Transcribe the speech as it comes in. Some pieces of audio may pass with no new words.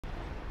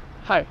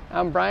Hi,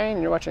 I'm Brian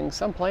and you're watching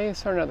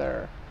Someplace or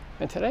Another.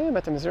 And today I'm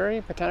at the Missouri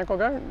Botanical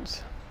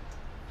Gardens.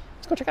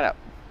 Let's go check it out.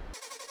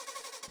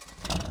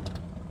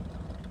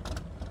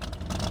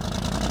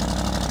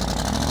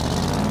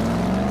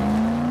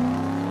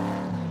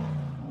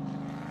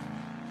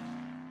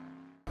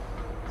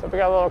 So we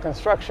got a little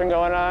construction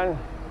going on.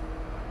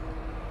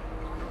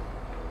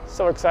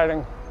 So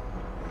exciting.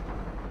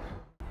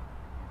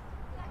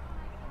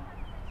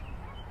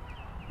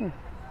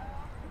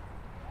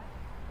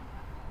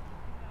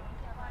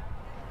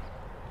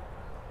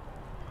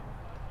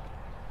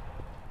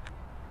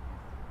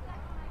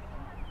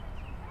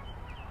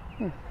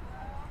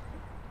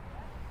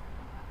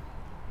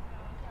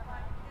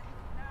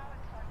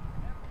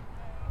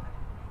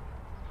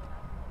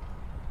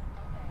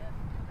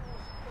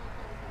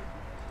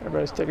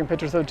 Everybody's taking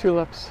pictures of the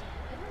tulips.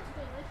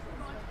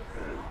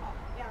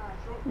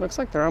 Looks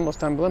like they're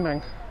almost done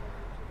blooming.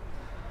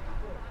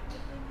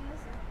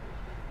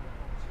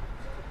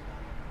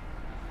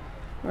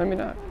 Maybe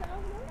not.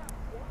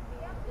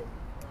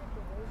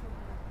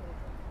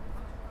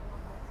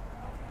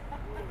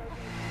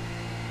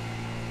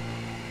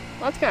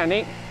 Well, that's kind of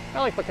neat. I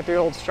like looking at the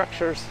old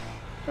structures.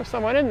 There's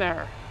someone in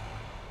there.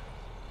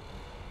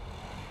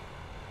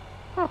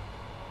 Huh.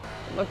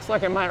 Looks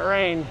like it might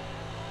rain.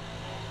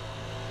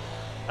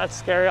 That's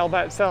scary all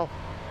by itself.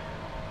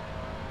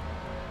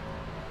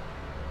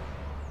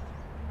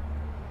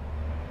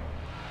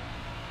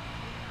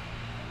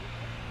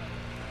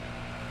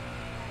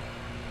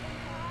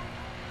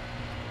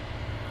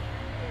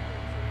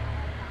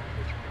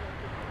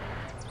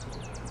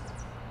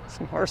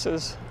 Some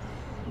horses.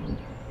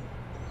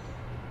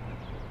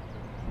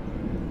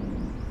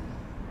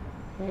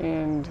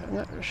 And I'm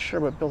not sure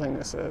what building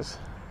this is.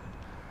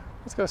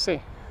 Let's go see.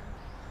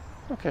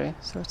 Okay,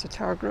 so it's a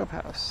Tower Grove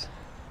house.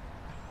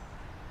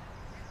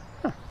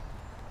 Huh.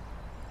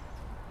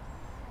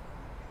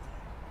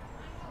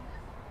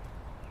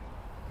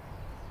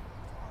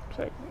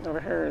 So over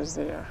here is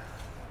the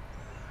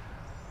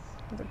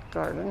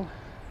garden.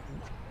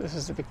 This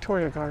is the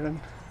Victoria Garden.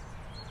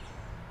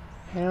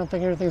 I don't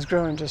think everything's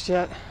growing just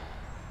yet.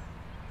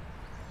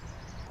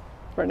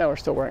 Right now we're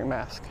still wearing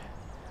masks.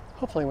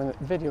 Hopefully when the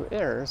video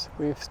airs,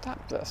 we've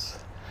stopped this.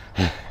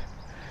 All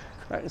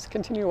right, let's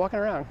continue walking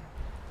around.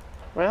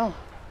 Well,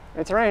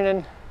 it's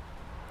raining.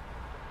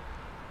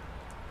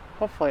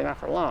 Hopefully not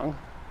for long.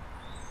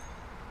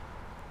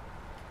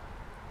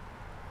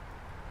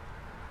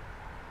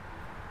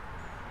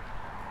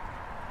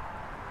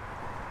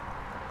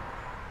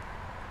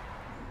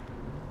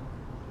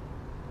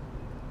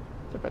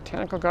 The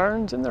Botanical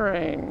Gardens in the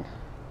rain.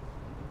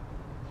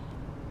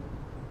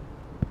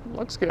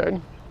 Looks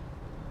good.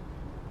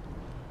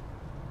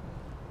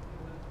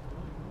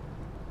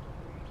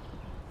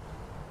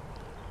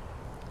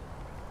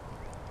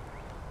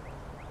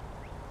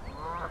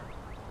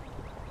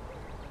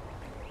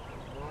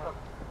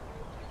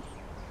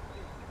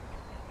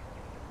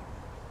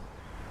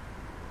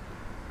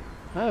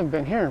 I haven't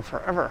been here in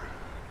forever.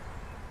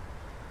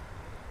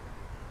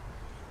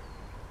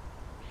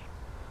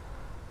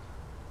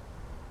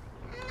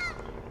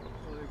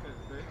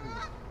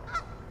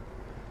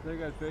 They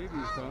got babies,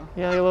 huh?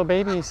 Yeah, they're little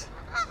babies.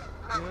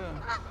 Yeah.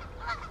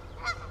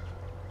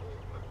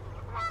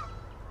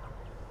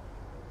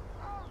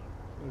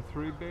 The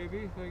 3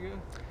 babies, I guess?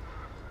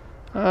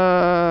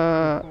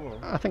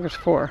 I think there's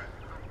 4.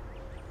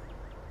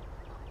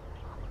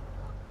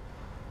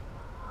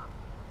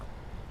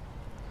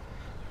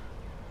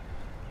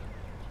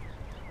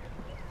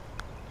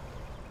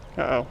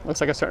 Uh-oh, looks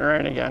like it's starting to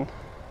rain again.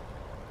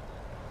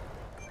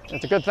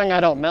 It's a good thing I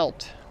don't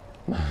melt.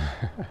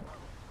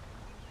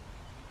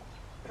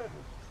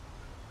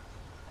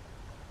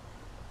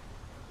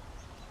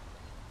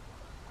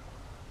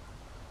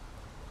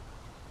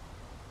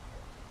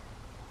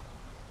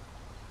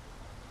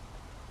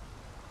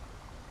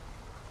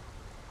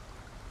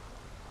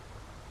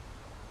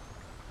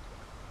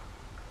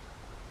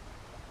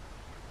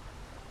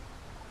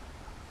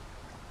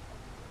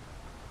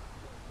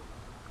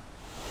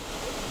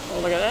 Oh,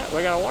 look at that.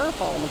 We got a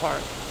waterfall in the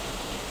park.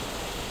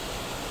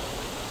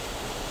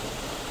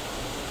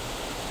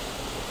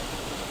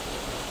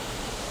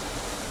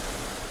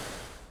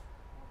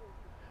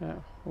 Yeah,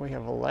 we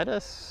have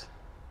lettuce.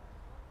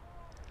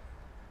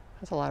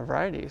 That's a lot of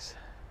varieties.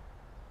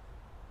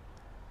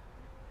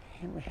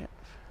 And we have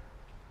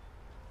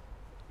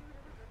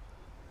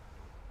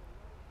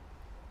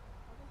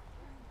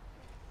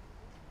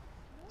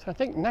so I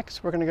think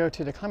next we're going to go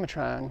to the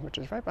Climatron, which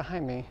is right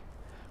behind me.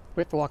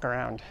 We have to walk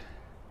around.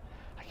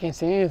 I can't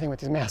see anything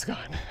with these masks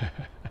on.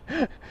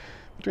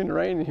 Between the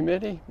rain and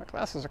humidity, my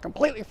glasses are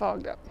completely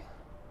fogged up.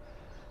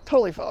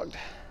 Totally fogged.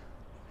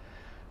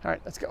 All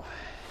right, let's go.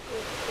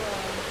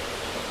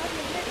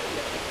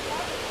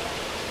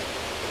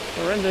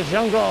 We're in the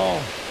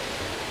jungle.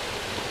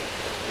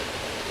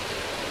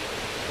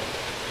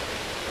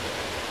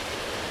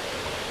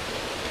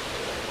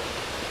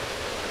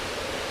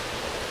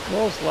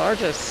 World's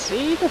largest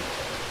seed?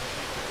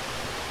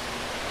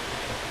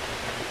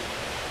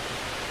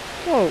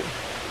 Whoa.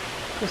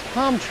 this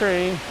palm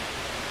tree,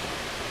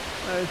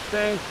 I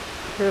think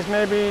here's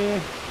maybe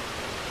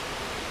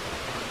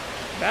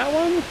that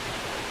one.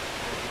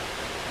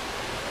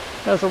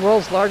 Has the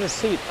world's largest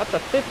seat, up to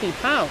 50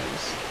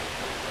 pounds.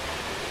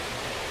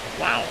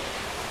 Wow.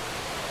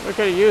 We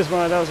could have used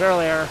one of those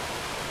earlier.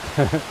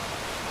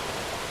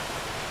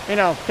 You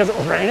know, because it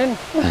was raining.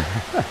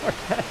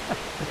 Okay.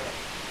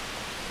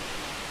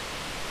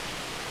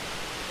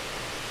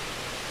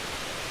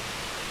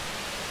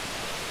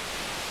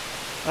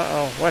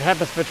 Uh-oh, what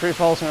happens if a tree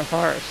falls in a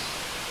forest?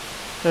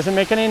 Does it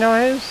make any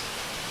noise?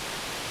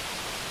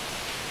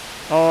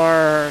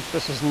 Or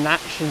this is not,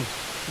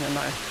 never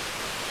mind.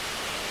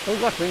 Oh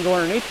look, we can go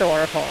underneath the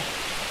waterfall.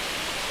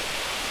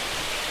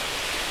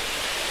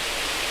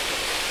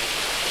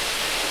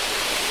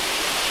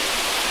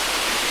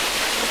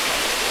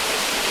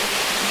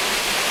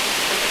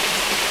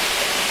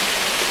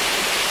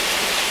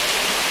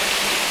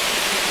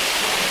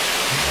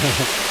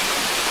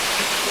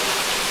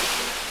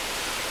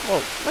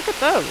 Whoa, look at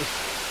those.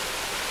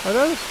 Are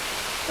those?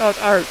 Oh,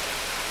 it's art.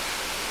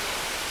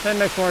 That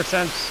makes more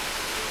sense.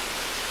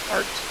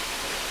 Art.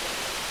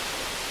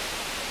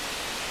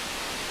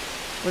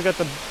 We got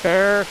the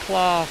bear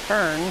claw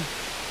fern.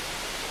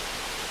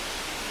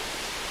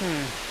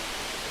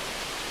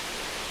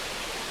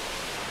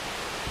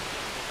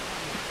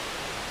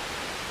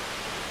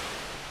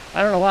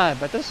 I don't know why,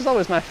 but this is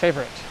always my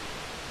favorite.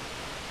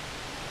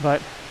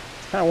 But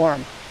it's kind of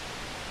warm.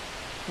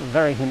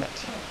 Very humid.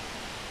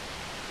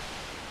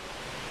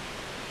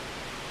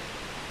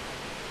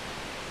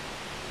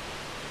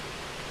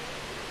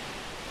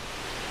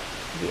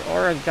 The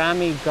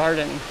origami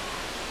garden.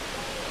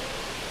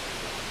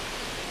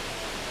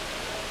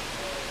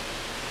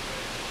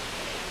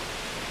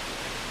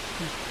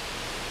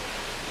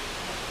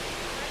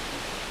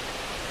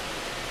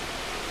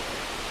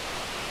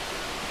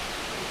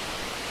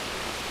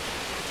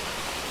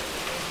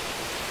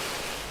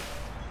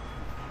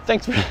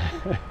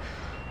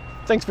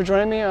 Thanks for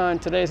joining me on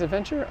today's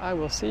adventure. I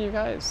will see you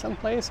guys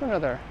someplace or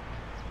another.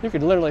 You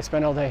could literally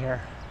spend all day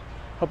here.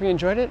 Hope you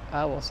enjoyed it.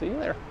 I will see you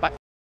later. Bye.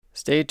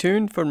 Stay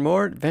tuned for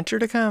more adventure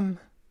to come.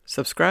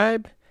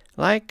 Subscribe,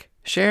 like,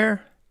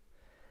 share,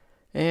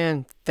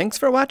 and thanks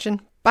for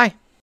watching. Bye.